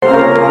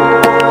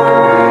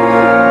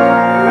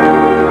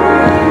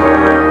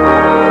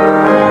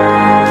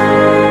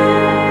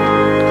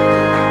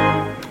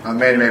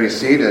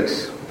seated.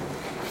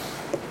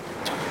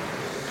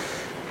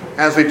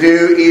 As we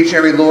do each and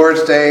every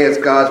Lord's Day as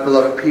God's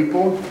beloved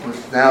people,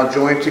 let's now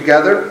join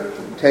together,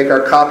 take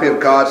our copy of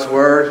God's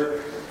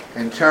Word,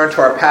 and turn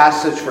to our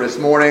passage for this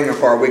morning and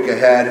for our week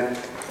ahead.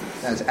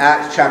 That's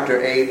Acts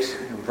chapter 8,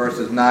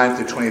 verses 9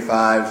 through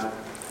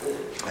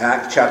 25.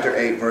 Acts chapter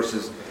 8,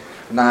 verses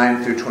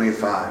 9 through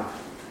 25.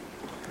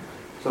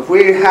 So if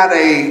we had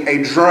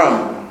a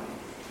drone,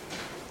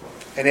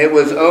 and it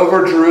was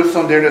over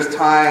Jerusalem during this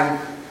time,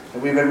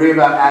 and we've been reading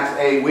about Acts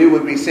 8, we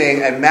would be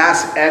seeing a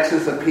mass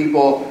exodus of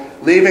people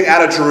leaving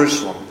out of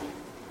Jerusalem.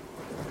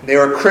 They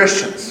were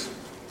Christians,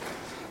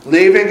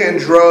 leaving in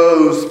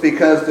droves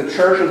because the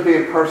church was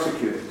being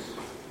persecuted.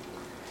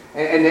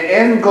 And the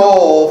end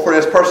goal for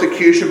this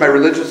persecution by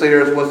religious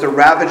leaders was the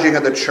ravaging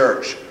of the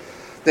church.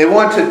 They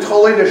wanted to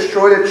totally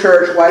destroy the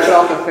church, wipe it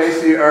off the face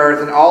of the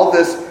earth, and all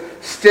this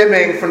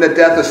stemming from the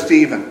death of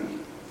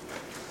Stephen.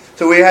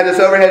 So we had this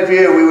overhead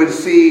view. We would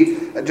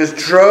see just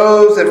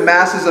droves and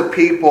masses of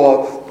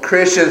people,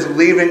 Christians,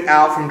 leaving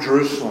out from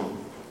Jerusalem.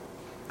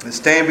 And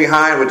staying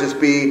behind would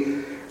just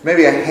be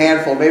maybe a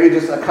handful, maybe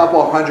just a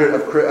couple hundred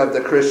of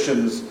the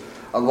Christians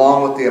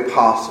along with the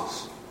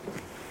apostles.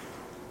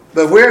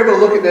 But if we're able to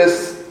look at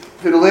this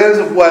through the lens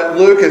of what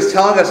Luke is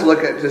telling us to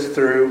look at this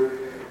through,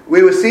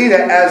 we would see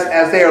that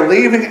as they are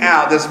leaving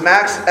out this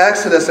mass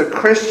exodus of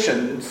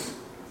Christians,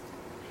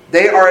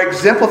 they are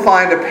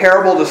exemplifying the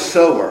parable of the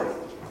sower.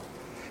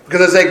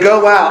 Because as they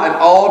go out in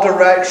all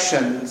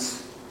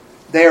directions,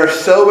 they are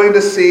sowing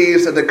the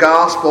seeds of the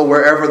gospel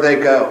wherever they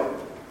go.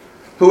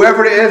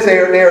 Whoever it is, they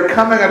are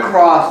coming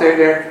across,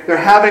 they're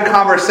having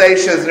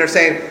conversations, and they're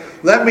saying,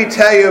 let me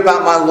tell you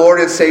about my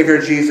Lord and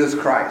Savior Jesus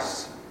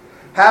Christ.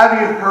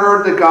 Have you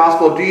heard the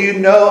gospel? Do you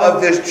know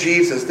of this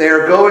Jesus? They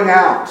are going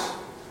out,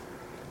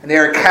 and they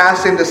are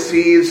casting the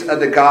seeds of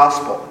the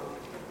gospel.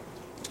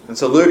 And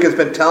so Luke has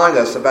been telling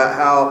us about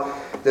how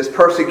this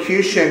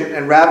persecution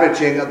and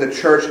ravaging of the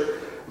church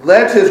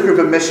led to this group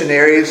of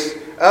missionaries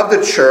of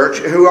the church,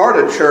 who are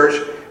the church,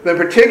 but in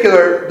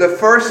particular, the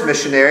first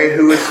missionary,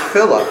 who is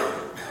Philip.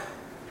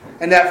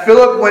 And that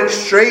Philip went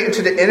straight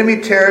into the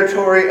enemy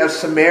territory of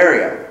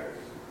Samaria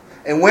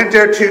and went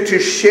there to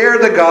share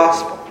the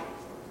gospel.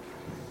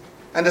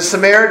 And the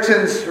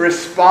Samaritans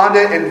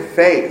responded in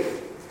faith.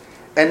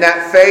 And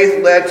that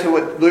faith led to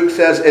what Luke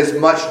says is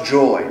much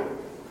joy.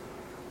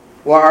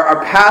 Well,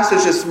 our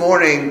passage this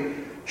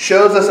morning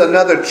shows us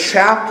another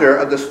chapter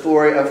of the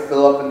story of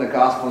Philip and the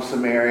gospel of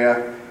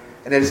Samaria.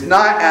 And it's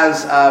not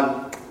as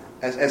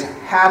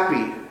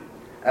happy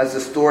as the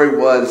story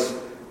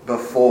was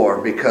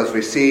before, because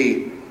we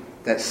see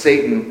that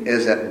Satan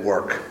is at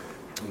work.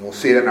 And we'll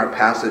see it in our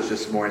passage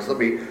this morning. So let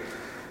me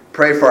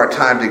pray for our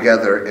time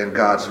together in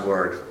God's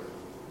Word.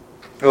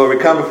 Lord,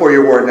 we come before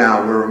your Word now,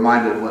 and we're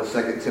reminded of what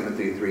 2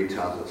 Timothy 3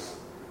 tells us.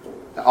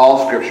 That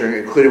all Scripture,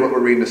 including what we're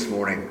reading this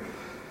morning,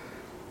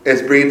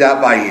 is breathed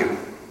out by you.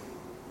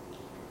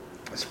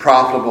 It's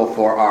profitable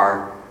for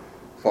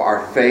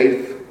our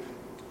faith,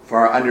 for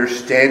our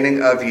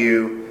understanding of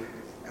you,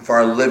 and for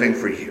our living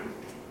for you.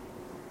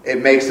 It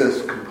makes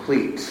us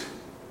complete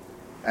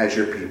as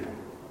your people.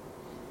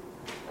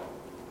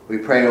 We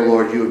pray, O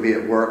Lord, you would be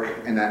at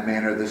work in that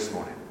manner this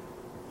morning.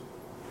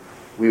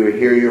 We would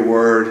hear your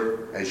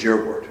word as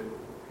your word.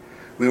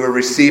 We would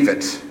receive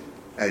it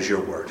as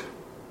your word.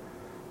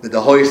 That the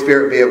Holy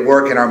Spirit be at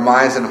work in our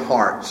minds and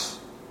hearts,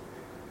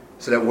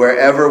 so that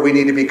wherever we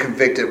need to be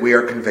convicted, we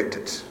are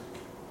convicted.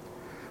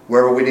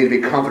 Wherever we need to be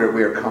comforted,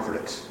 we are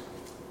comforted.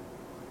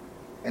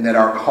 And that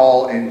our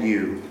call in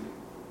you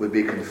would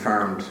be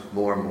confirmed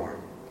more and more.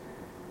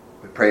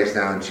 We pray this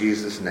now in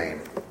Jesus' name.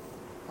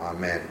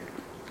 Amen.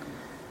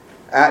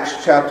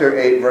 Acts chapter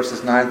 8,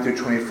 verses 9 through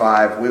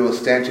 25. We will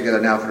stand together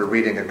now for the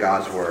reading of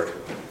God's Word.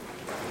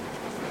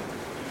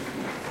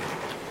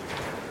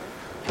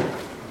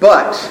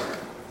 But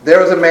there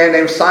was a man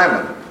named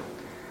Simon,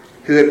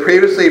 who had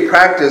previously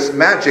practiced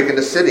magic in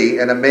the city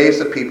and amazed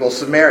the people of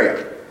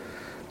Samaria,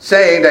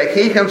 saying that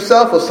he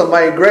himself was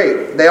somebody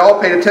great. They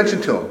all paid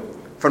attention to him,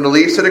 from the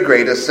least to the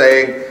greatest,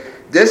 saying,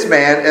 this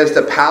man is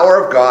the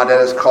power of God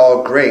that is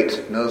called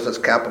great. Notice that's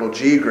capital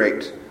G,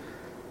 great.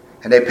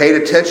 And they paid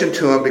attention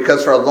to him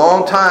because for a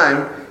long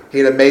time he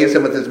had amazed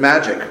them with his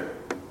magic.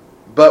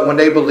 But when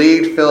they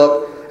believed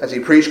Philip as he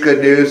preached good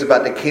news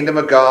about the kingdom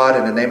of God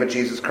in the name of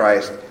Jesus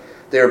Christ,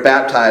 they were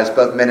baptized,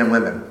 both men and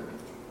women.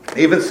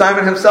 Even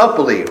Simon himself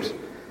believed.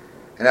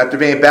 And after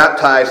being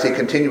baptized, he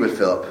continued with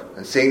Philip.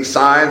 And seeing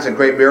signs and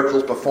great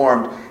miracles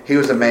performed, he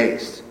was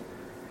amazed.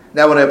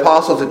 Now when the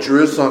apostles at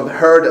Jerusalem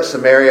heard that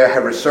Samaria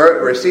had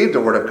received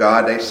the word of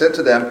God, they sent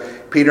to them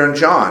Peter and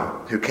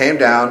John, who came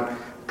down,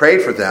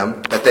 prayed for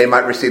them, that they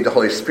might receive the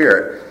Holy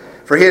Spirit.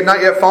 For he had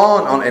not yet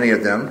fallen on any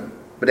of them,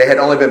 but they had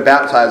only been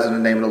baptized in the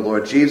name of the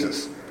Lord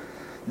Jesus.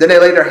 Then they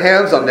laid their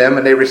hands on them,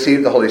 and they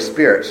received the Holy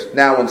Spirit.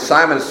 Now when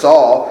Simon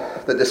saw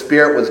that the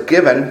Spirit was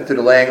given through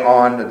the laying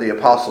on of the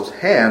apostles'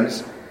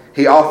 hands,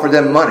 he offered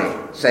them money,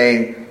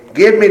 saying,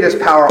 give me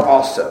this power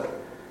also,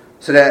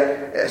 so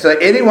that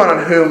anyone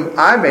on whom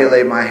I may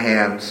lay my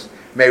hands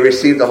may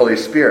receive the Holy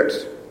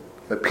Spirit.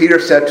 But Peter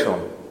said to him,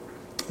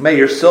 "May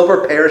your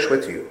silver perish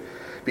with you,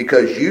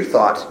 because you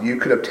thought you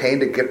could obtain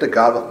the gift of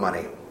God with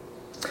money.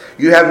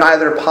 You have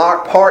neither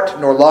part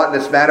nor lot in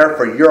this matter,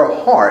 for your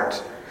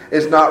heart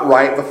is not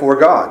right before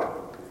God.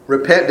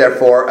 Repent,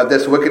 therefore, of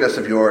this wickedness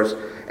of yours,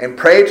 and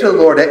pray to the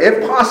Lord that,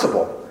 if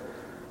possible,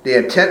 the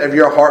intent of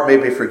your heart may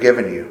be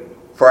forgiven you.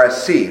 For I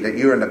see that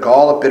you are in the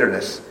gall of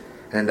bitterness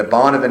and in the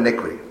bond of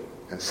iniquity."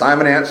 And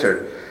Simon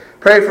answered,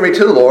 "Pray for me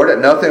to the Lord, that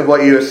nothing of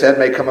what you have said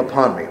may come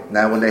upon me."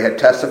 Now when they had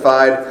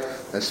testified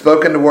and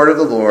spoken the word of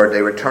the Lord,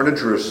 they returned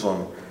to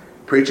Jerusalem,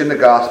 preaching the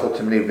gospel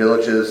to many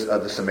villages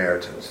of the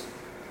Samaritans.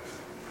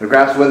 The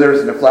grass withers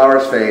and the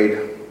flowers fade,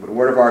 but the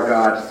word of our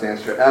God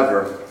stands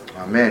forever.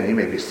 Amen. You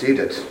may be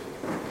seated.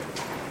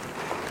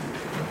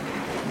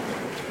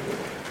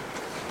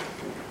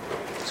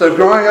 So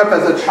growing up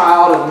as a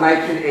child of the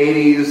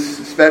 1980s,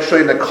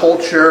 especially in the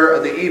culture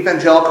of the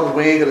evangelical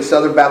wing of the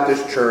Southern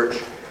Baptist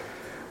Church,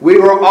 we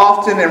were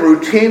often and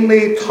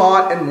routinely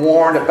taught and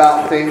warned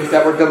about things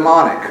that were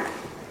demonic.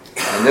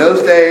 In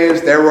those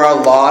days, there were a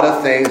lot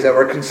of things that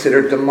were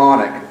considered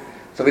demonic.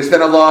 So we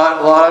spent a lot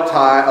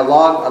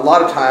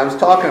of times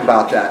talking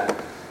about that.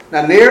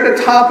 Now, near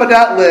the top of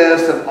that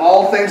list of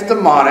all things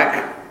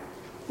demonic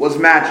was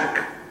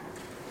magic.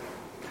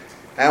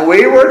 And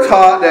we were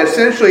taught that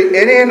essentially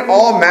any and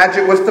all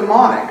magic was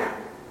demonic,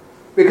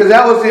 because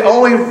that was the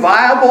only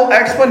viable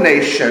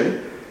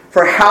explanation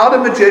for how the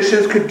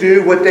magicians could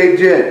do what they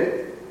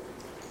did.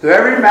 So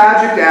every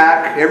magic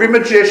act, every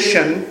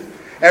magician,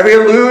 every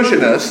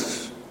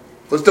illusionist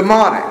was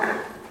demonic,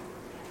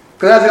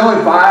 because that's the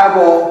only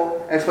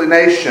viable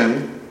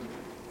explanation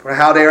for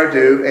how they are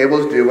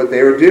able to do what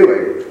they were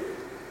doing.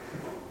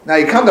 Now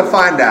you come to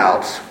find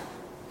out,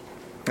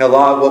 a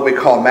lot of what we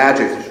call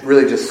magic is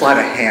really just sleight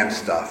of hand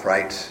stuff,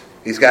 right?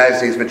 These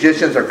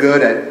magicians are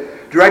good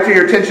at directing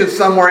your attention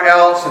somewhere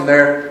else, and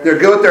they're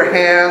good with their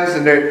hands,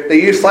 and they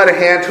use sleight of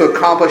hand to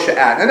accomplish an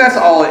act. And that's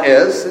all it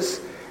is.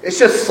 It's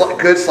just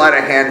good sleight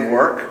of hand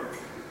work.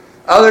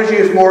 Others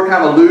use more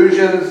kind of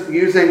illusions,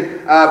 using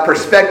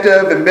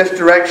perspective and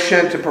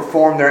misdirection to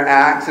perform their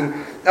acts. And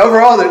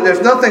overall,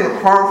 there's nothing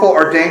harmful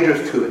or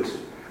dangerous to it.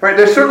 Right?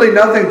 There's certainly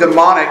nothing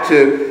demonic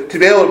to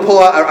be able to pull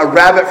out a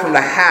rabbit from the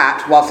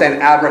hat while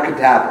saying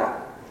abracadabra.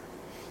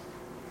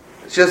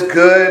 It's just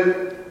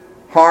good,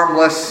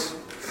 harmless,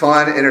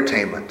 fun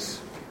entertainment.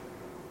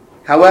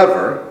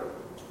 However,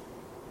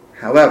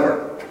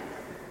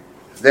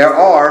 there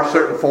are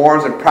certain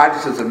forms and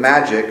practices of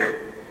magic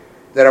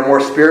that are more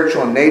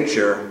spiritual in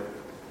nature.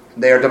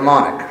 They are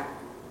demonic,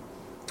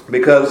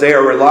 because they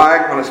are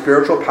relying on a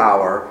spiritual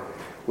power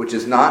which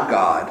is not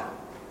God,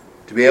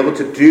 to be able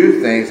to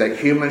do things that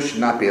humans should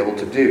not be able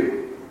to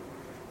do.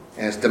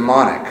 And it's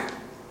demonic.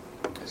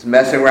 It's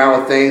messing around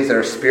with things that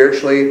are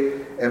spiritually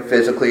and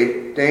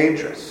physically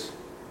dangerous.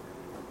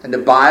 And the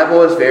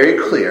Bible is very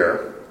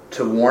clear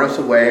to warn us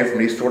away from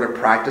these sort of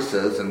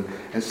practices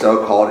and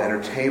so-called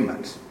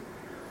entertainment.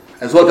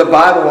 As what the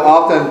Bible will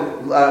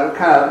often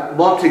kind of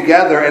lump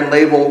together and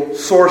label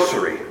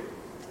sorcery.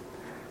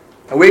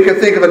 And we can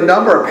think of a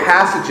number of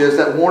passages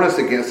that warn us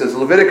against this.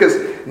 Leviticus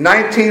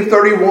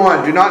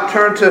 19:31, do not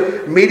turn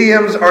to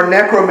mediums or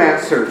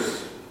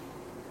necromancers.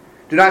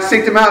 Do not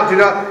seek them out.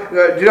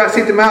 Do not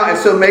seek them out, and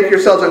so make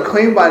yourselves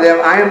unclean by them.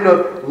 I am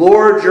the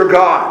Lord your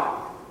God.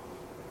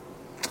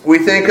 We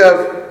think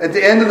of at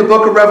the end of the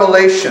book of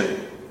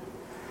Revelation,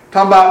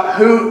 talking about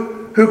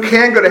who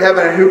can go to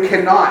heaven and who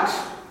cannot.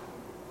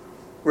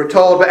 We're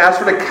told, but as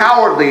for the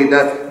cowardly,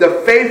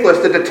 the faithless,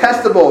 the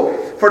detestable,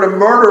 for the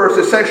murderers,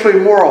 the sexually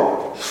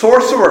immoral,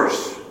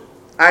 sorcerers,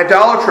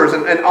 idolaters,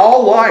 and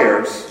all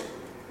liars,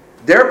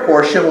 their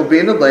portion will be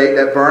in the lake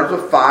that burns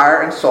with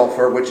fire and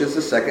sulfur, which is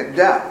the second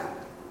death.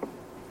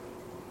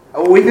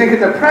 We think in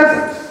the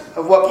presence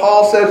of what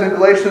Paul says in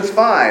Galatians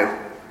 5.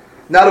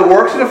 Now the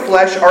works of the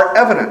flesh are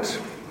evident: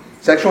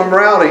 sexual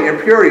immorality,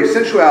 impurity,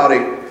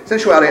 sensuality,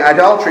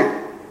 idolatry,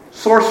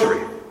 sorcery,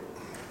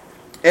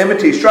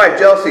 enmity, strife,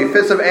 jealousy,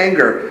 fits of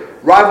anger,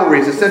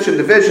 rivalries, dissension,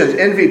 divisions,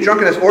 envy,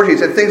 drunkenness,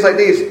 orgies, and things like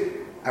these.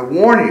 I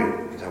warn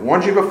you, as I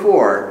warned you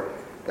before,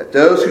 that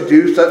those who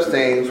do such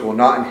things will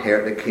not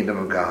inherit the kingdom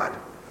of God.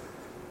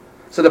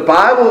 So the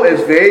Bible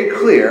is very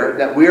clear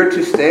that we are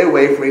to stay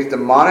away from these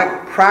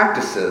demonic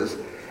practices.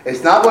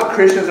 It's not what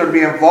Christians are to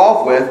be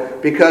involved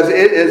with, because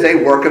it is a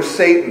work of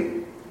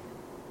Satan.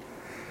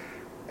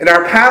 In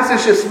our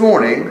passage this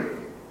morning,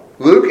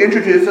 Luke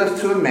introduces us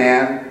to a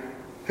man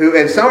who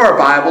in some of our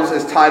Bibles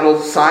is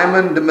titled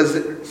Simon the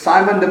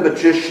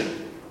Magician.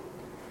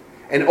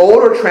 In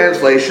older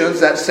translations,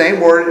 that same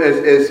word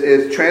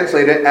is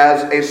translated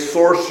as a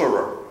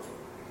sorcerer.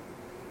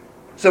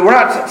 So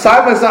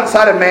Simon is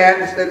not a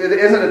man. It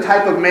isn't a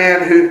type of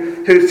man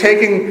who's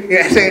taking,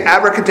 saying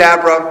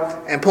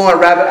abracadabra and pulling a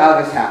rabbit out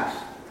of his house.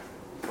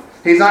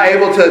 He's not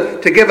able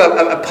to give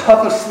a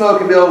puff of smoke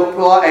and be able to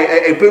pull out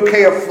a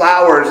bouquet of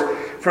flowers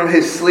from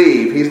his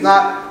sleeve. He's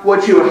not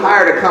what you would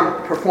hire to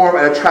come perform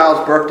at a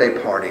child's birthday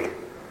party.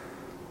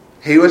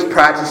 He was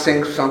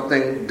practicing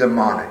something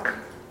demonic.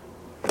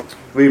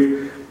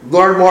 We've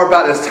learned more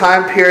about this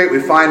time period. We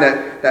find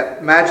that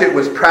that magic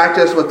was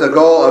practiced with the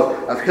goal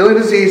of healing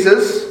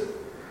diseases,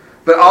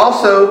 but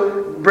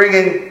also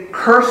bringing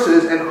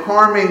curses and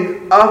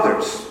harming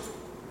others.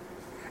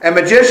 And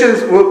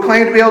magicians would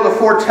claim to be able to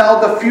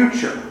foretell the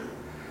future,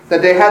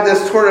 that they had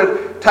this sort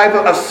of type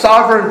of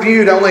sovereign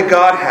view that only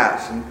God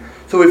has. And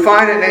so we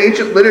find in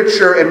ancient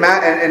literature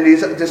and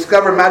these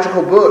discovered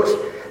magical books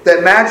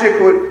that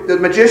the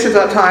magicians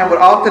at that time would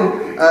often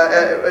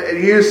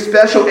use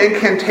special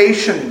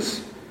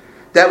incantations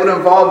that would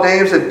involve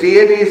names of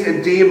deities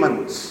and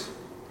demons.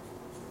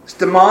 It's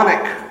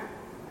demonic.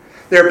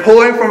 They're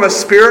pulling from a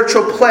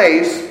spiritual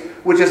place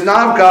which is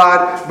not of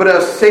God, but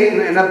of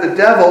Satan and of the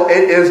devil.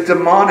 It is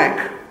demonic.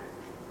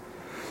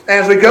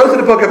 And as we go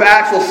through the book of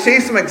Acts, we'll see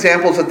some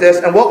examples of this.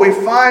 And what we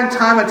find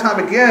time and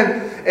time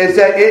again is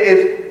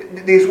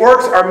that these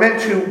works are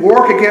meant to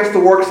work against the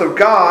works of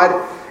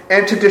God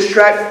and to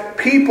distract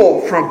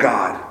people from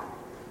God.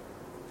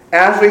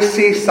 As we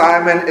see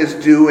Simon is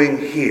doing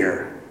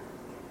here.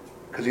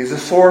 Because he's a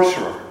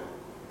sorcerer.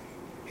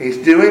 He's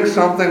doing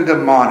something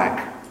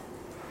demonic.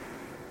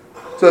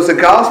 So as the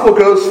gospel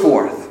goes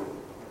forth,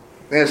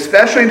 and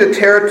especially into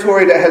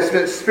territory that has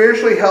been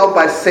spiritually held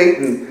by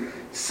Satan,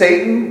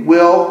 Satan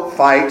will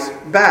fight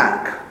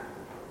back.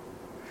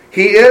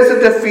 He is a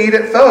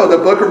defeated foe. The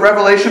book of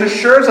Revelation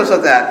assures us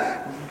of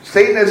that.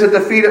 Satan is a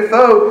defeated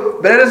foe,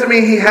 but that doesn't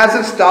mean he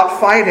hasn't stopped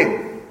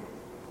fighting.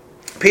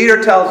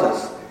 Peter tells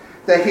us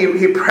that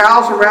he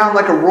prowls around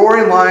like a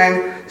roaring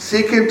lion,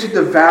 seeking to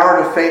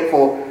devour the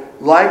faithful,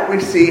 like we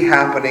see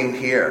happening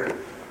here.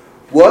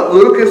 What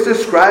Luke is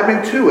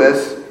describing to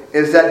us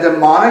is that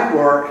demonic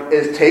work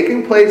is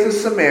taking place in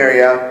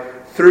Samaria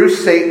through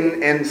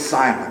Satan and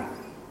Simon.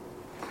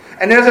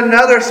 And there's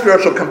another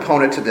spiritual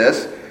component to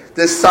this.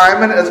 This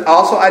Simon is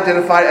also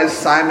identified as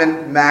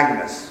Simon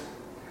Magus.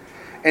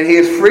 And he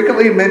is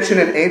frequently mentioned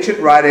in ancient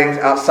writings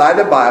outside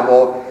the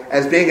Bible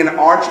as being an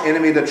arch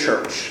enemy of the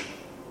church.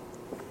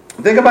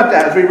 Think about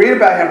that. As we read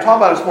about him, talk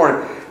about it this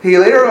morning, he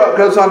later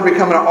goes on to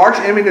become an arch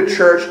enemy of the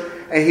church,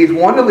 and he's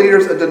one of the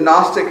leaders of the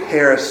Gnostic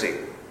heresy.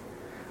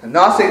 The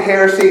Gnostic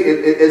heresy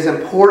is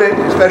important,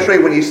 especially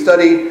when you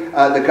study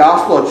the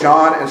Gospel of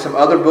John and some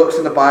other books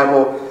in the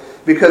Bible,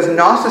 because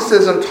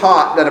Gnosticism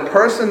taught that a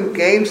person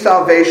gains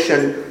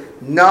salvation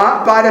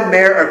not by the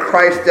merit of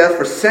Christ's death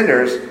for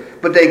sinners,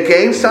 but they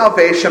gain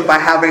salvation by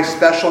having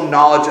special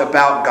knowledge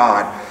about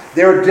God.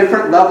 There are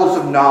different levels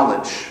of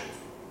knowledge.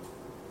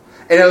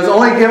 And it was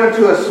only given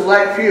to a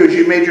select few as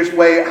you made your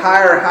way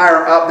higher and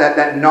higher up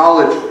that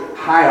knowledge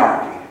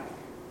hierarchy.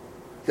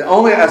 That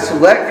only a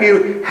select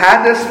few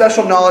had this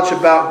special knowledge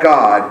about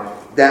God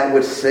that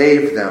would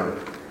save them.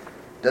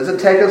 It doesn't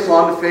take us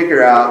long to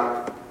figure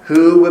out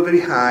who would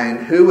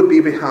be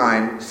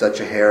behind such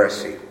a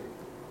heresy.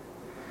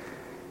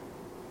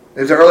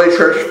 There's an early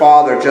church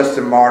father,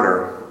 Justin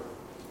Martyr,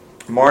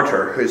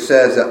 who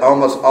says that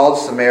almost all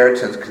the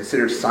Samaritans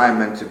considered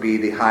Simon to be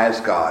the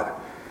highest god.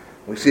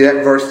 We see that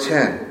in verse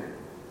 10,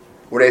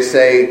 where they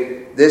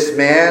say, "This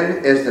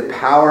man is the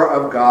power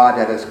of God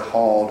that is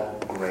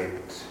called great."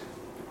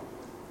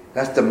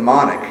 That's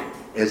demonic,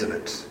 isn't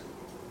it?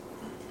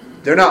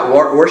 They're not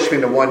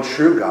worshiping the one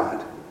true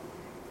God.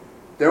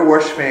 They're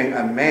worshiping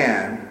a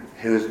man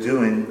who is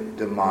doing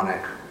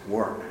demonic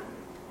work.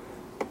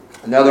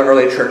 Another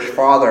early church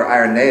father,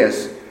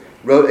 Irenaeus,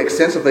 wrote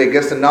extensively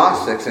against the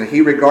Gnostics, and he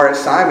regarded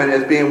Simon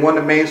as being one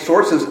of the main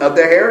sources of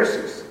their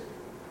heresies.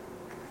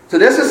 So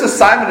this is the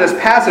Simon of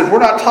this passage. We're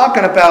not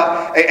talking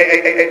about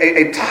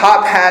a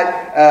top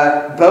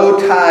hat, bow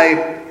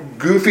tie,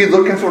 goofy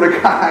looking sort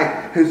of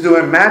guy who's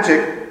doing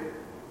magic.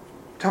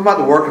 We're talking about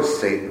the work of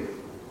Satan.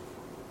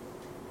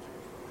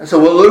 And so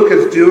what Luke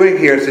is doing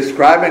here is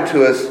describing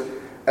to us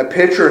a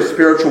picture of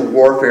spiritual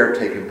warfare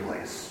taking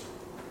place.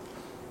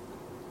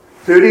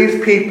 Through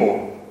these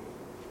people,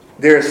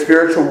 there is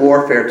spiritual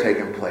warfare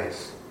taking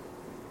place.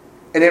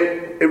 And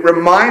it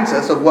reminds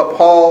us of what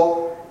Paul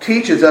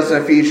teaches us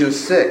in Ephesians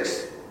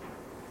 6.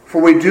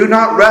 For we do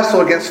not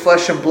wrestle against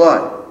flesh and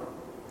blood,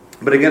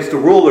 but against the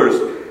rulers,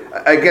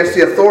 against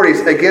the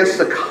authorities, against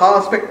the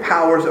cosmic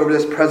powers over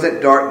this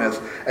present darkness,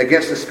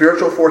 against the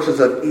spiritual forces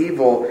of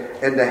evil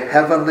in the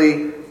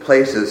heavenly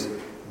places.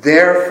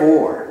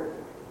 Therefore,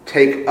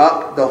 take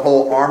up the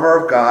whole armor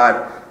of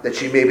God, that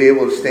you may be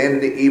able to stand in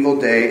the evil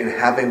day, and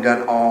having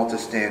done all, to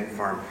stand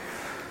firm.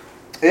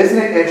 Isn't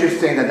it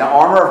interesting that the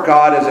armor of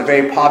God is a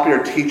very popular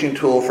teaching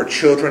tool for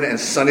children in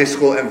Sunday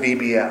school and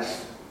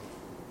VBS?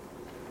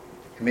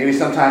 And maybe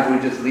sometimes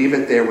we just leave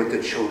it there with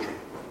the children.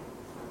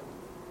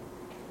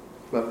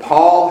 But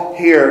Paul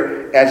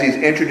here, as he's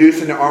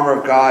introducing the armor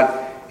of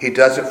God, he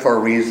does it for a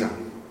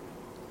reason.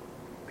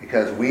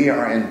 Because we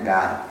are in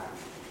battle.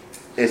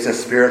 It's a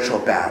spiritual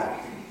battle.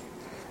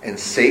 And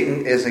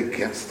Satan is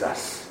against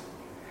us,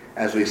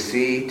 as we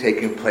see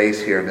taking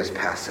place here in this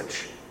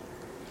passage.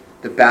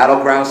 The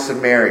battleground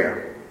Samaria.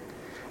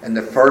 And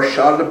the first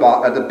shot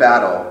of the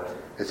battle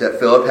is that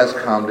Philip has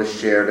come to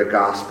share the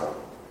gospel.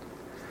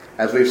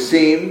 As we've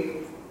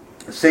seen,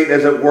 Satan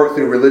is at work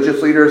through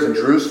religious leaders in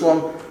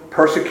Jerusalem,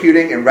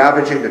 persecuting and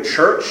ravaging the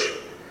church.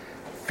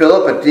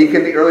 Philip, a deacon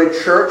in the early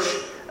church,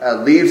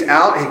 leaves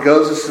out. He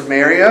goes to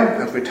Samaria.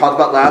 As we talked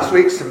about last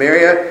week,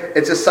 Samaria,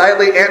 it's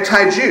decidedly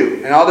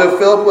anti-Jew. And although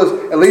Philip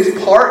was at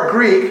least part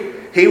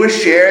Greek, he was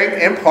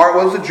sharing in part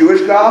what was the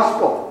Jewish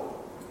gospel.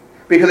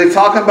 Because he's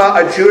talking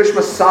about a Jewish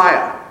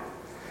Messiah.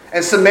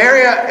 And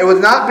Samaria, it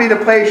would not be the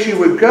place you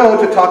would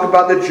go to talk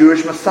about the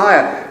Jewish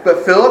Messiah.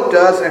 But Philip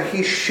does, and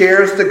he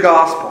shares the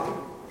gospel.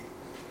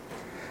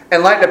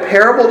 And like the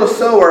parable of the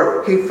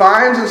sower, he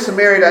finds in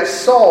Samaria that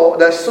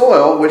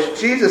soil, which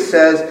Jesus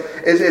says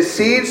is his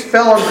seeds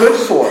fell on good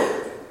soil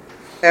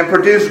and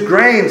produced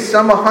grain,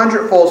 some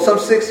 100-fold, some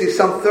 60,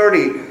 some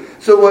 30.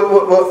 So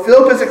what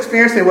Philip is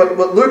experiencing,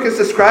 what Luke is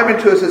describing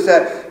to us is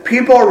that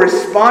people are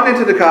responding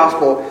to the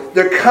gospel.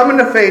 They're coming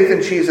to faith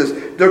in Jesus.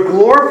 They're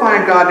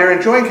glorifying God. They're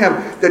enjoying Him.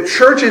 The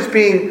church is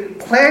being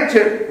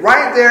planted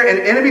right there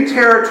in enemy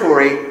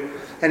territory.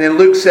 And then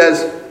Luke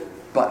says,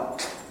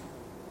 but.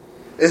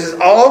 This is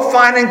all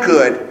fine and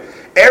good.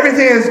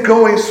 Everything is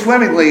going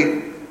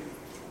swimmingly.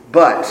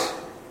 But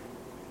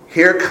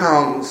here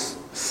comes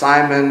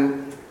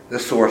Simon the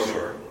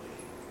sorcerer.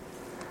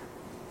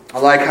 I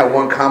like how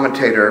one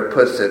commentator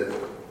puts it.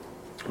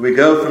 We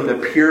go from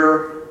the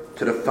pure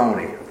to the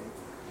phony.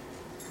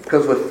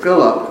 Because with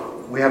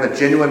Philip, we have a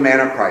genuine man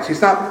of Christ.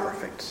 He's not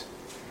perfect.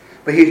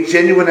 But he's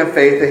genuine in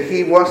faith and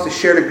he wants to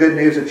share the good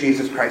news of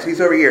Jesus Christ. He's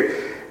over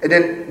here. And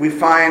then we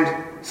find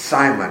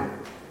Simon,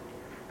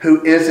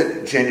 who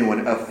isn't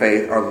genuine of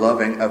faith or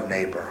loving of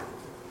neighbor.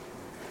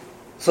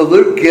 So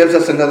Luke gives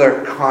us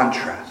another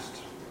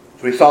contrast.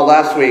 As we saw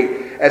last week,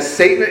 as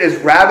Satan is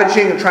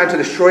ravaging and trying to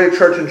destroy the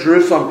church in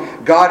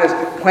Jerusalem, God is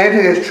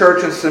planting His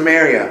church in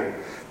Samaria.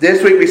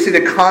 This week we see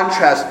the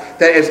contrast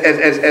that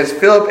as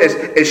Philip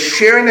is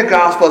sharing the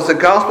gospel, as the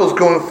gospel is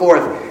going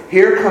forth,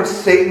 here comes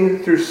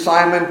Satan through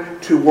Simon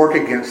to work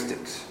against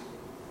it.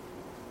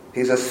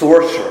 He's a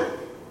sorcerer.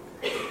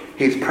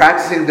 He's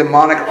practicing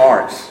demonic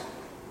arts.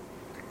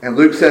 And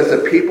Luke says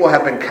that people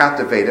have been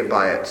captivated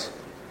by it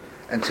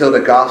until the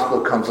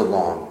gospel comes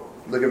along.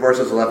 Look at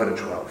verses 11 and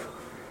 12.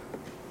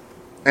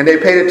 And they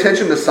paid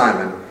attention to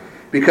Simon,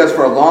 because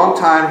for a long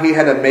time he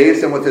had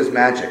amazed them with his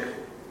magic.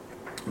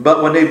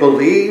 But when they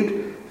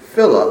believed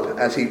Philip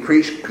as he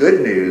preached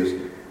good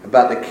news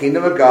about the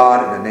kingdom of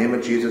God in the name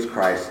of Jesus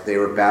Christ, they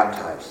were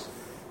baptized,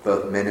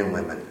 both men and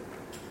women.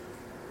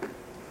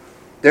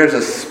 There's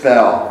a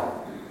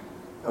spell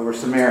over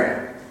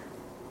Samaria.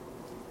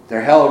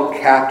 They're held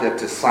captive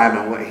to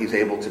Simon, what he's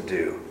able to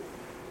do.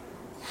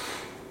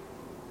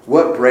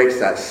 What breaks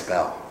that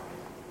spell?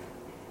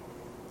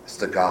 It's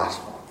the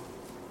gospel.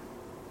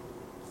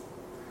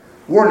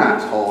 We're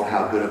not told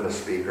how good of a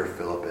speaker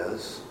Philip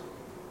is.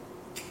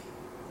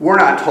 We're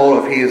not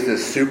told if he is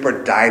this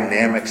super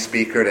dynamic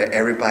speaker that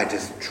everybody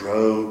just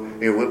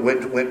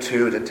went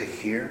to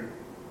hear.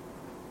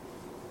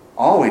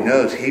 All we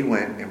know is he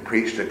went and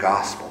preached the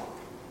gospel.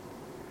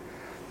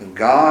 And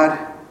God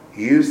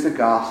used the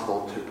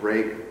gospel to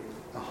break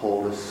the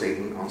hold of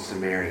Satan on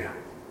Samaria.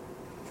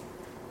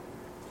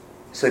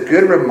 It's a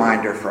good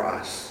reminder for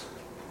us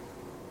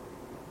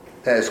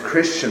that as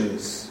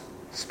Christians,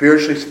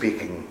 spiritually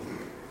speaking,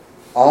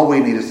 all we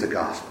need is the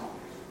gospel.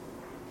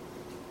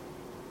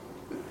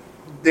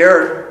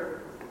 There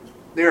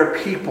are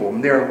people,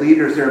 and there are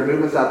leaders, there are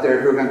movements out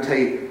there who are going to tell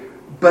you,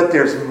 but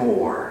there's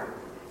more.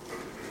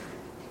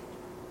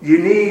 You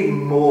need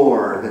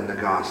more than the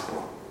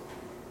gospel.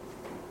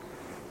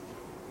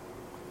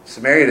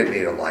 Samaria didn't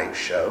need a light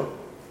show.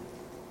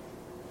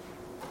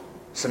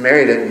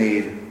 Samaria didn't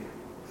need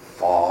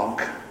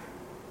fog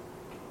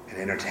and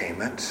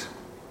entertainment.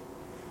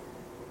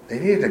 They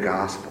needed the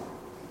gospel.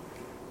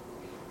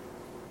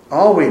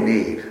 All we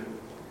need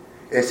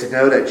is to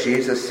know that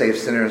Jesus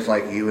saves sinners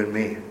like you and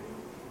me.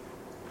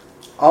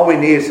 All we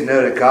need is to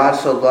know that God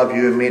so loved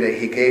you and me that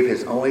He gave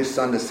His only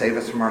Son to save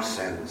us from our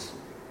sins.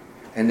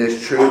 And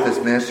this truth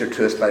is ministered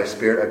to us by the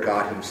Spirit of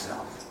God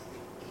Himself.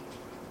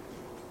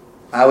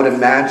 I would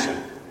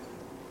imagine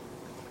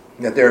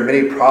that there are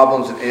many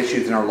problems and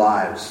issues in our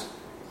lives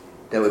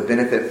that would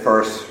benefit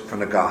first from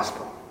the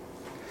gospel.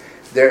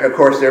 Of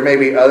course, there may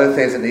be other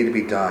things that need to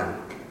be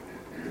done.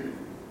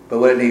 But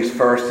what it needs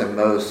first and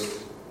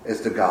most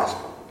is the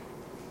gospel.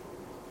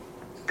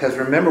 Because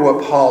remember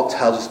what Paul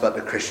tells us about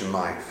the Christian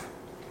life.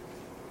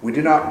 We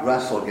do not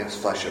wrestle against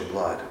flesh and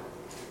blood.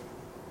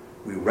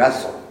 We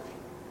wrestle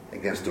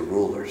against the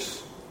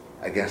rulers,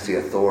 against the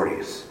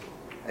authorities,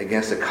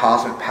 against the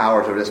cosmic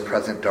powers of this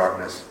present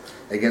darkness,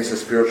 against the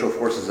spiritual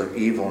forces of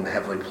evil in the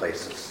heavenly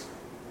places.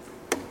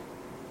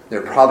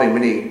 There are probably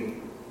many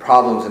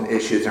problems and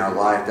issues in our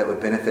life that would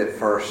benefit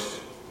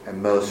first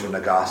and most from the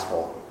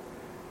gospel,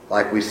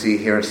 like we see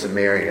here in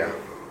Samaria,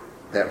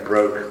 that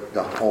broke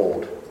the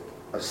hold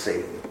of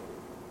Satan.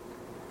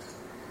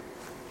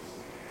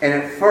 And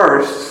at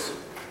first,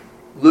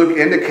 Luke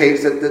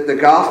indicates that the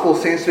gospel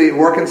seems to be at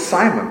work in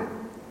Simon.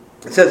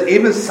 It says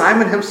even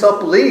Simon himself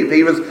believed.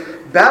 He was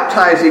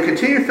baptized. He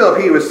continued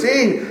Philip. He was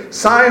seeing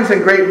signs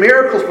and great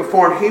miracles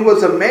performed. He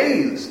was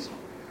amazed.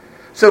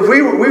 So if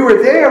we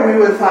were there, we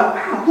would have thought,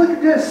 wow, look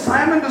at this,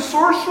 Simon the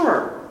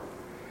sorcerer.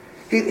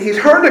 He's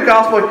heard the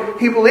gospel.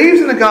 He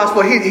believes in the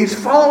gospel. He's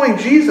following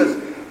Jesus.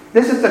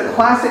 This is the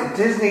classic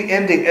Disney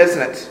ending,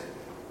 isn't it?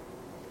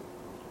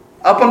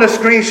 Up on the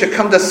screen should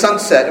come the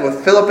sunset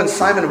with Philip and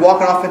Simon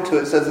walking off into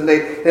it. It says, and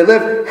they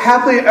live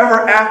happily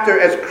ever after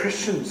as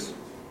Christians.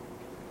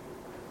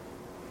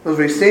 Because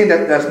we've seen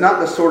that that's not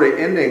the sort of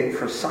ending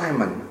for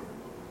Simon.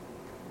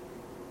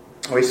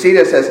 We see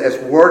this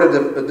as word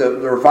of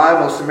the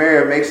revival in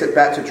Samaria makes it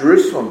back to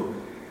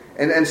Jerusalem.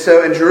 And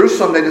so in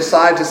Jerusalem they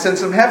decide to send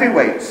some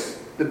heavyweights.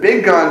 The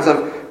big guns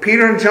of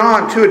Peter and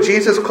John, two of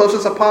Jesus'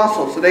 closest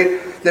apostles. So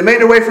they made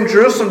their way from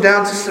Jerusalem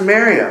down to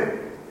Samaria.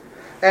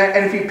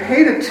 And if you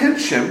paid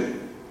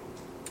attention,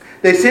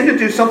 they seem to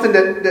do something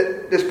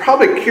that is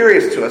probably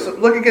curious to us.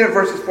 Look again at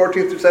verses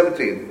 14 through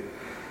 17.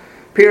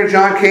 Peter and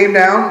John came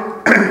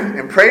down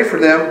and prayed for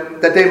them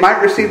that they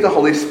might receive the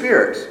Holy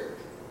Spirit.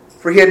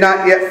 For he had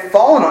not yet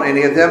fallen on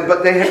any of them,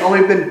 but they had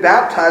only been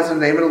baptized in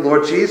the name of the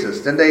Lord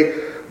Jesus. Then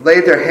they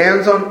laid their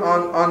hands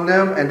on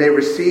them and they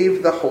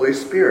received the Holy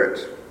Spirit.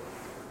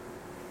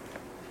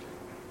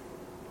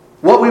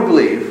 What we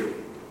believe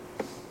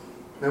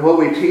and what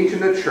we teach in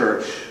the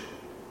church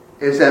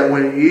is that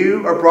when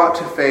you are brought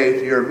to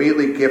faith, you're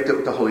immediately gifted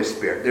with the Holy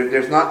Spirit.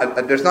 There's not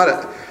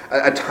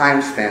a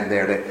time span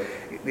there that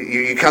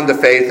you come to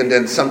faith and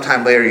then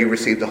sometime later you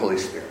receive the Holy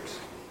Spirit.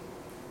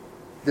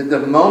 The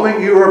moment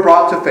you are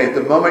brought to faith,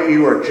 the moment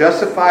you are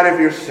justified of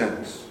your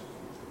sins,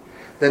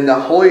 then the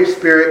Holy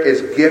Spirit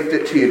is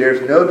gifted to you.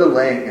 There's no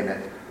delaying in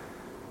it.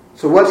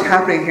 So what's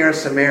happening here in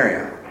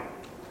Samaria?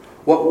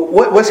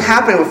 What's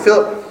happening with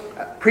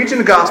Philip preaching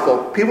the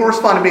gospel? People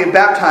respond to being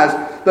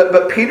baptized,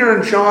 but Peter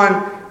and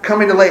John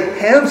coming to lay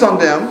hands on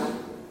them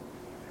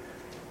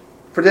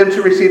for them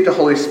to receive the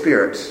Holy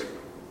Spirit.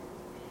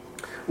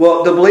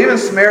 Well, the believing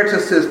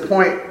Samaritans, to this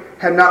point,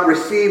 have not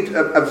received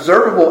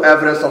observable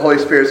evidence of the Holy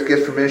Spirit's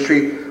gifts for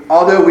ministry,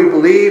 although we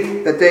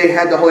believe that they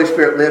had the Holy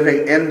Spirit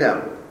living in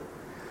them.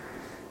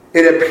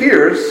 It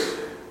appears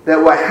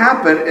that what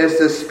happened is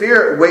the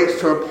Spirit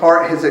waits to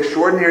impart His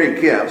extraordinary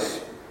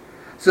gifts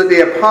so that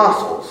the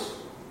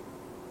apostles,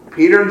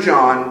 Peter and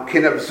John,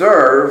 can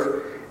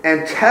observe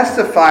and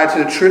testify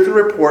to the truth of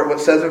the report, what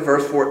says in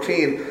verse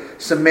 14,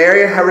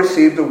 Samaria had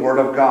received the word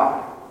of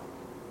God.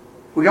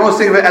 We can almost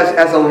think of it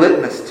as a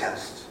litmus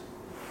test.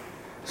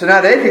 So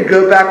now they can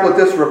go back with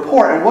this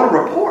report, and what a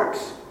report.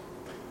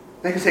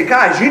 They can say,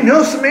 guys, you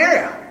know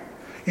Samaria.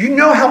 You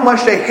know how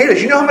much they hate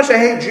us. You know how much they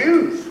hate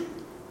Jews.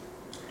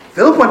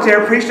 Philip went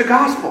there and preached the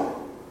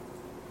gospel.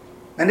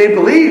 And they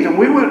believed, and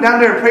we went down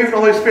there and prayed for the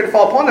Holy Spirit to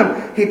fall upon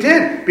them. He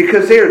did,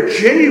 because they are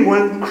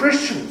genuine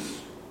Christians.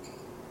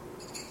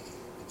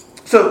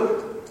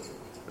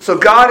 So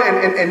God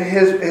in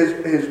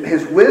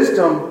His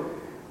wisdom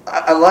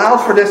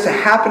allows for this to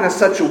happen in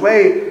such a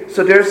way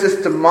so there's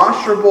this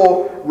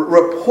demonstrable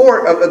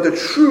report of the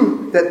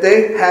truth that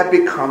they have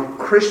become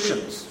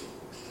Christians.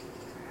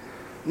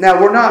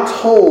 Now, we're not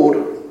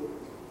told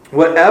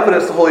what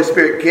evidence the Holy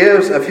Spirit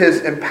gives of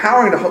His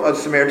empowering the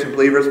Samaritan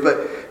believers,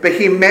 but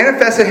He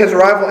manifested His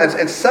arrival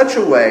in such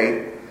a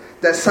way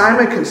that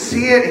Simon can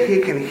see it,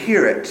 he can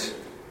hear it.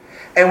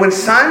 And when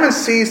Simon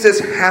sees this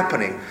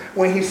happening,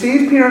 when he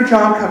sees Peter and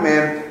John come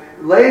in,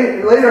 lay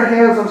their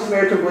hands on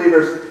Samaritan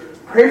believers,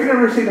 pray for them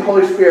to receive the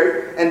Holy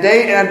Spirit, and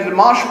they, in a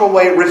demonstrable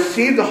way,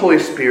 receive the Holy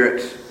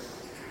Spirit,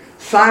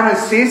 Simon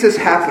sees this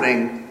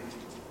happening,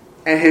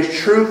 and his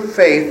true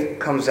faith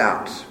comes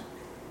out.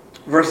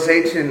 Verses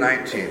 18 and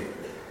 19.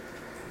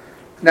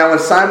 Now when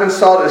Simon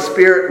saw that the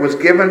Spirit was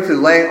given through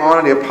laying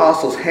on the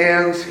apostles'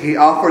 hands, he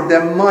offered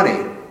them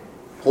money,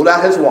 pulled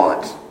out his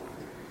wallet.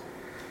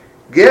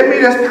 Give me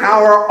this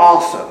power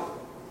also,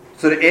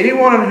 so that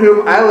anyone on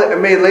whom I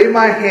may lay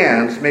my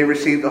hands may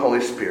receive the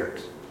Holy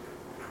Spirit.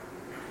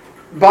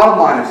 Bottom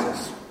line is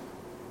this.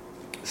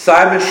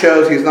 Simon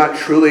shows he's not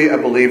truly a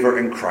believer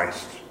in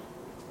Christ.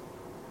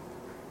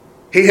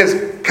 He has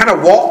kind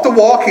of walked the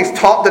walk, he's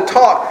talked the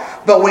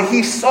talk, but when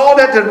he saw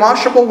that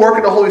demonstrable work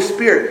of the Holy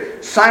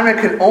Spirit, Simon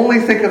could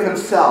only think of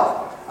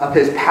himself, of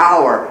his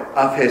power,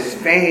 of his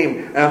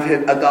fame,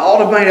 of all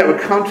the money that would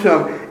come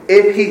to him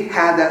if he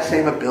had that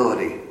same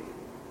ability.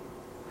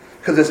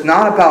 Because it's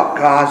not about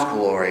God's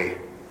glory,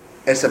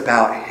 it's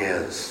about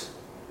His.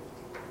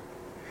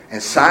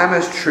 And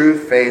Simon's true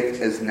faith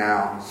is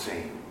now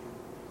seen.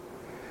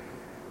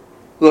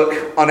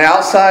 Look, on the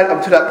outside,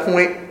 up to that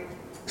point,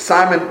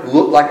 Simon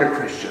looked like a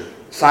Christian.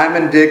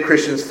 Simon did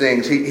Christian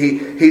things.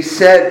 He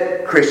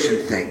said Christian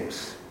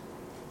things.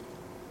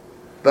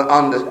 But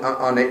on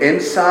the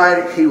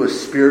inside, he was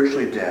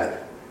spiritually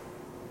dead.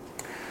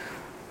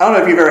 I don't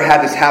know if you've ever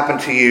had this happen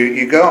to you.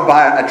 You go and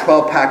buy a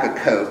 12-pack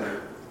of Coke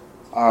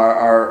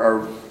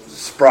or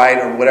Sprite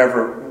or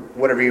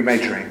whatever you may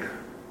drink.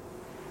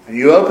 And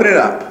you open it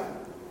up.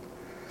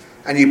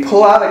 And you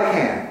pull out a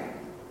can.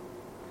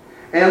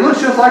 And it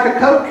looks just like a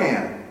Coke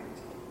can.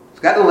 It's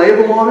got the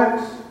label on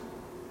it.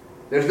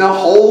 There's no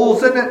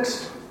holes in it.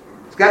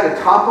 It's got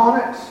the top on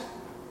it.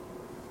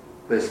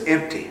 But it's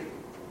empty.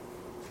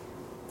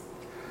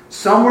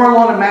 Somewhere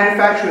along the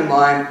manufacturing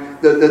line,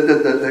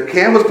 the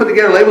can was put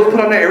together, labels put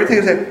on there, everything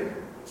is there.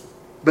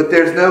 but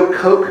there's no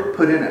Coke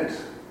put in it.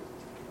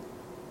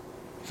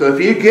 So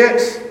if you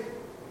get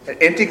an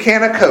empty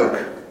can of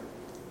Coke,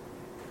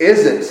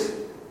 is it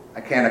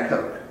a can of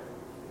Coke?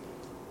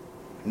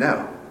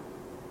 No.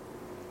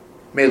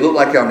 It may look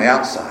like it on the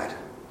outside.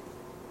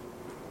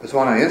 But it's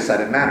on the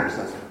inside, it matters,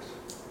 doesn't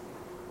it?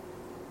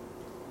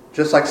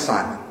 Just like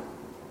Simon.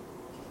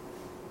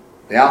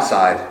 The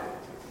outside,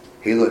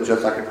 he looked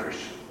just like a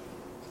Christian.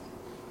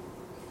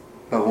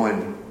 But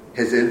when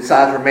his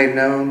insides were made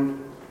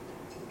known,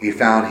 he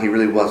found he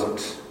really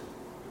wasn't.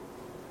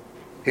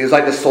 He was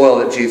like the soil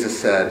that Jesus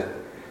said.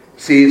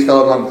 Seeds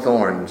fell among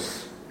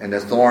thorns, and the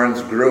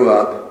thorns grew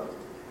up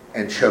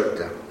and choked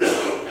them.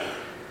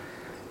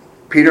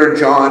 Peter and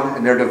John,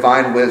 in their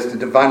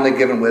divinely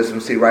given wisdom,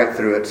 see right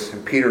through it.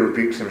 And Peter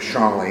rebukes him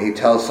strongly. He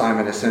tells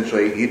Simon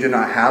essentially, you do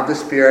not have the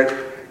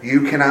Spirit.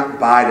 You cannot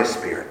buy the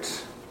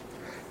Spirit.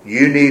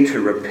 You need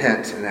to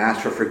repent and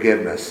ask for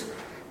forgiveness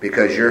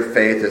because your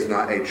faith is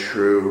not a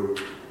true,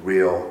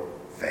 real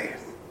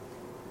faith.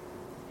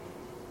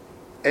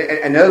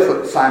 And notice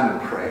what Simon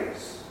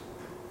prays.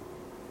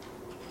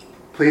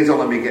 Please don't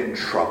let me get in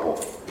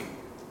trouble.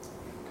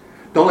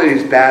 Don't let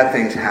these bad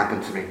things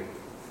happen to me.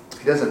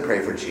 He doesn't pray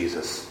for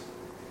Jesus.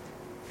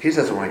 He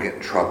doesn't want to get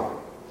in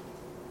trouble.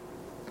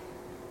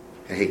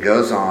 And he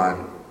goes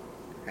on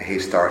and he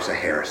starts a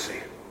heresy.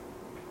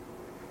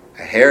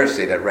 A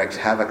heresy that wreaks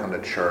havoc on the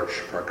church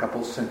for a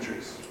couple of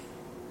centuries.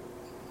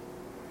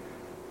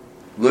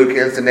 Luke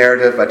ends the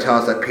narrative by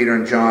telling us that Peter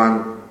and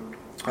John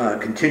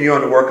continue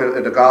on to work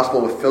at the gospel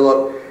with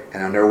Philip,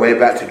 and on their way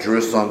back to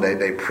Jerusalem,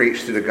 they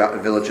preach to the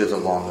villages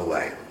along the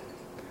way.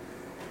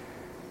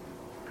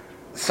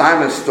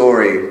 Simon's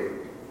story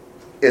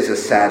is a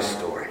sad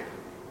story,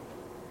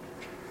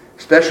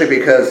 especially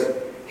because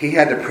he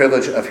had the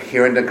privilege of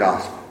hearing the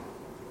gospel.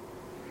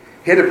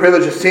 He had the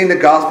privilege of seeing the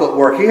gospel at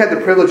work. He had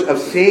the privilege of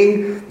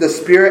seeing the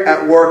Spirit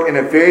at work in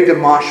a very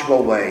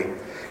demonstrable way.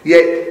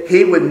 Yet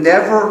he would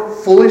never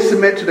fully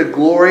submit to the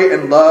glory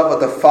and love of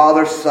the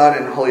Father, Son,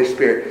 and Holy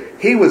Spirit.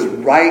 He was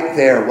right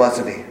there,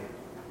 wasn't he?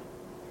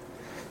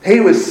 He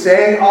was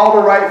saying all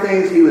the right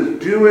things. He was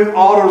doing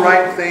all the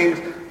right things.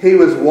 He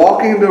was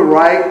walking the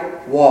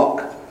right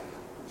walk.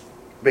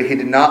 But he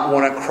did not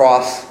want to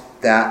cross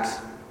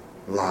that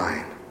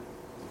line.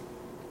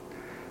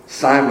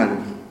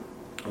 Simon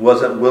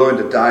wasn't willing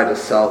to die to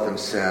self and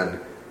sin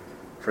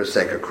for the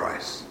sake of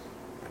Christ.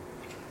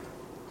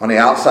 On the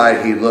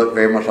outside, he looked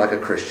very much like a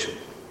Christian.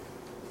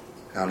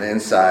 On the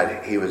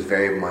inside, he was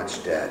very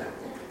much dead.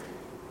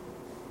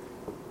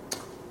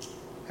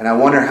 And I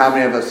wonder how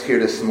many of us here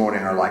this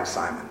morning are like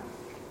Simon.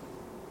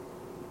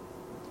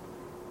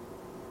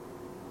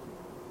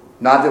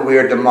 Not that we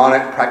are a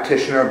demonic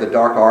practitioner of the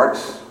dark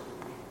arts,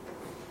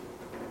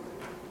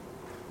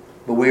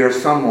 but we are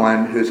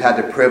someone who's had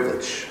the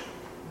privilege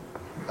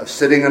of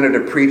sitting under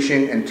the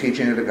preaching and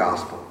teaching of the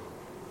gospel.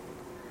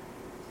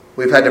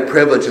 We've had the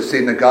privilege of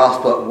seeing the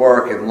gospel at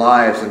work in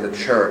lives in the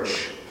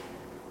church.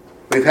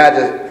 We've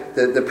had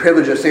the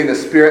privilege of seeing the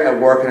Spirit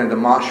at work in a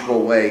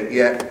demonstrable way,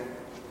 yet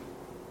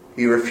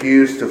you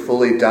refuse to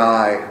fully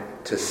die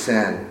to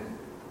sin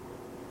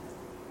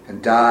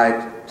and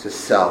die to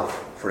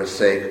self for the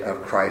sake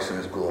of Christ and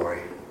His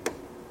glory.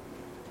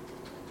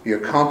 You're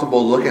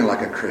comfortable looking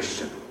like a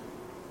Christian.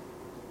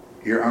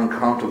 You're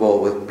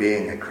uncomfortable with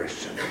being a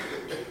Christian.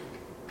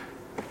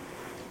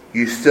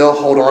 You still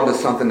hold on to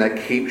something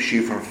that keeps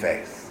you from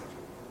faith.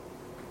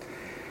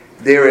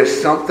 There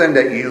is something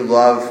that you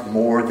love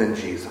more than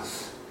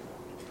Jesus.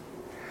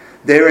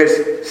 There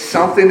is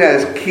something that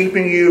is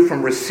keeping you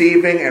from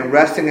receiving and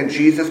resting in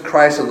Jesus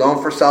Christ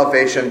alone for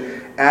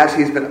salvation as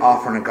He's been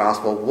offering the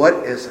gospel. What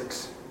is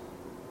it?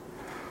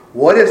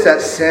 What is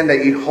that sin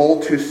that you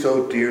hold to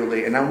so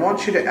dearly? And I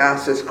want you to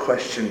ask this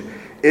question.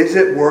 Is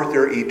it worth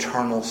your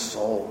eternal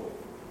soul?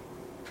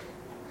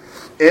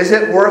 Is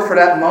it worth for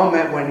that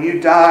moment when you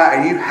die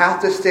and you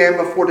have to stand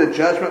before the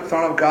judgment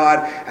throne of God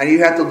and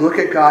you have to look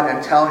at God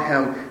and tell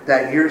Him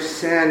that your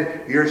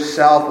sin,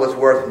 yourself, was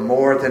worth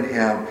more than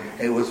Him.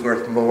 It was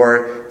worth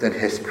more than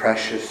His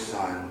precious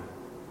Son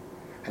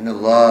and the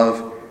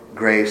love,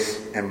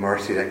 grace, and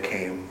mercy that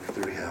came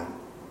through Him.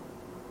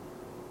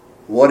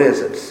 What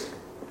is it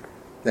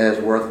that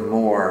is worth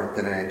more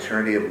than an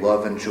eternity of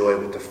love and joy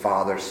with the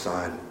Father,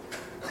 Son,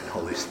 and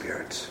Holy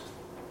Spirit?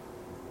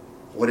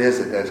 What is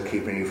it that is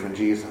keeping you from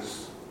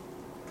Jesus?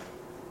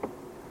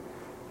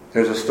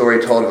 There's a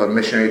story told of a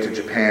missionary to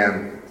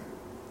Japan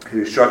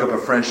who struck up a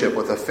friendship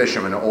with a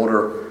fisherman, an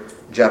older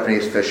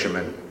Japanese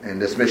fisherman. And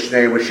this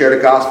missionary would share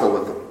the gospel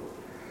with him.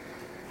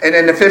 And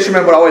then the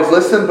fisherman would always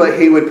listen, but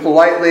he would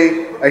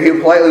politely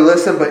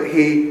listen, but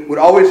he would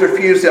always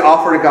refuse to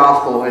offer the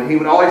gospel. And he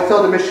would always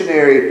tell the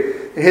missionary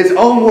that his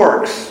own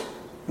works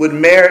would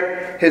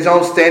merit his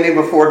own standing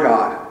before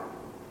God.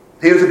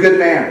 He was a good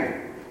man.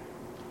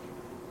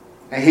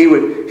 And he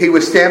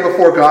would stand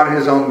before God in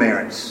his own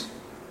merits.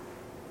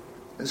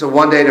 And so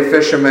one day the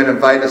fisherman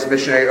invited this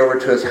missionary over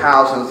to his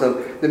house. And so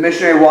the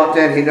missionary walked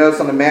in. He noticed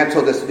on the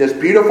mantle this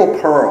beautiful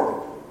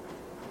pearl.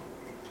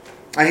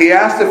 And he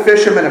asked the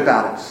fisherman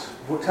about it.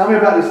 Well, tell me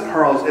about these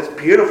pearls. It's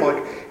beautiful.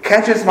 It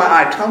catches my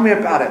eye. Tell me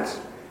about it.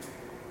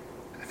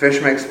 The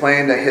fisherman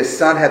explained that his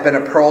son had been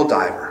a pearl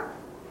diver.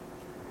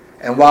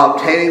 And while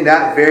obtaining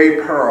that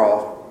very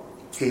pearl,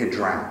 he had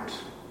drowned.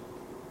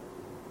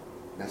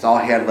 That's all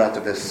he had left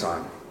of his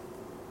son.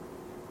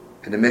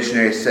 And the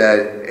missionary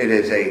said, "It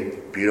is a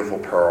beautiful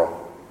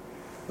pearl.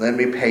 Let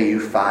me pay you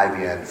 5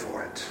 yen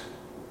for it."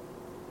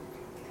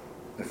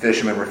 The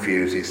fisherman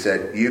refused. He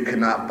said, "You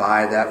cannot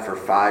buy that for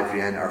 5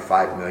 yen or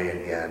 5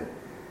 million yen.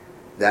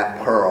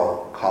 That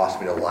pearl cost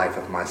me the life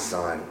of my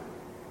son.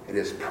 It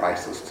is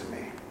priceless to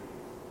me."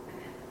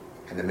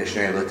 And the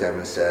missionary looked at him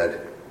and said,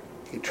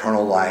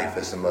 "Eternal life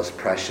is the most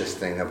precious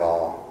thing of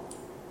all.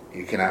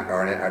 You cannot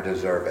earn it or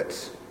deserve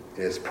it.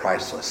 It is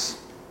priceless,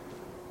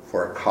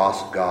 for it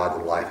cost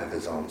God the life of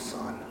his own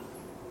son."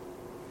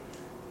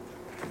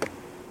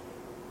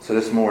 So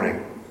this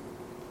morning,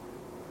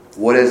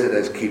 what is it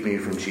that's keeping you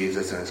from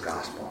Jesus and his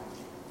gospel?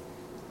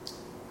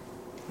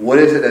 What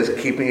is it that's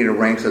keeping you in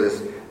the ranks of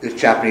this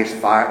Japanese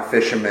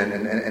fisherman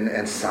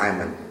and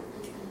Simon?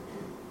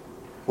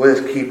 What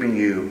is keeping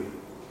you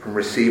from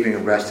receiving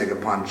and resting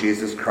upon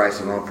Jesus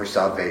Christ alone for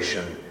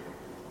salvation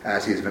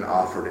as he's been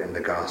offered in the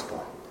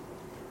gospel?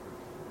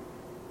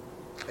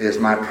 It is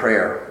my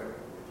prayer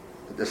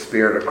that the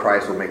Spirit of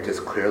Christ will make this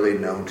clearly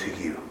known to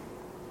you,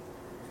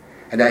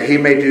 and that he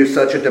may do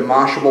such a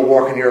demonstrable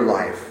work in your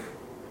life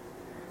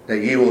that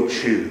you will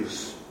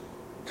choose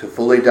to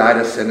fully die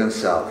to sin and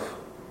self,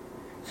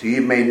 so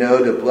you may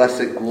know the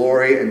blessed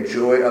glory and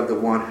joy of the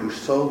one who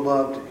so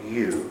loved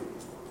you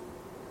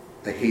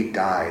that he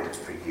died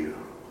for you,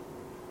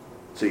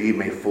 so you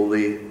may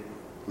fully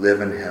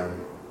live in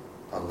him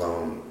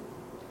alone,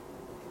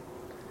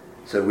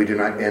 so we do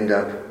not end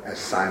up as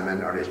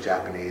Simon or this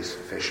Japanese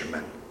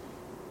fisherman.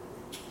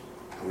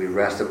 We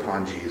rest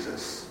upon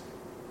Jesus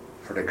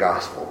for the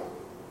gospel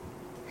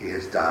he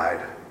has died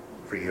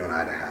for you and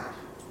I to have.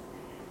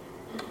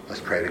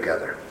 Let's pray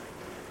together.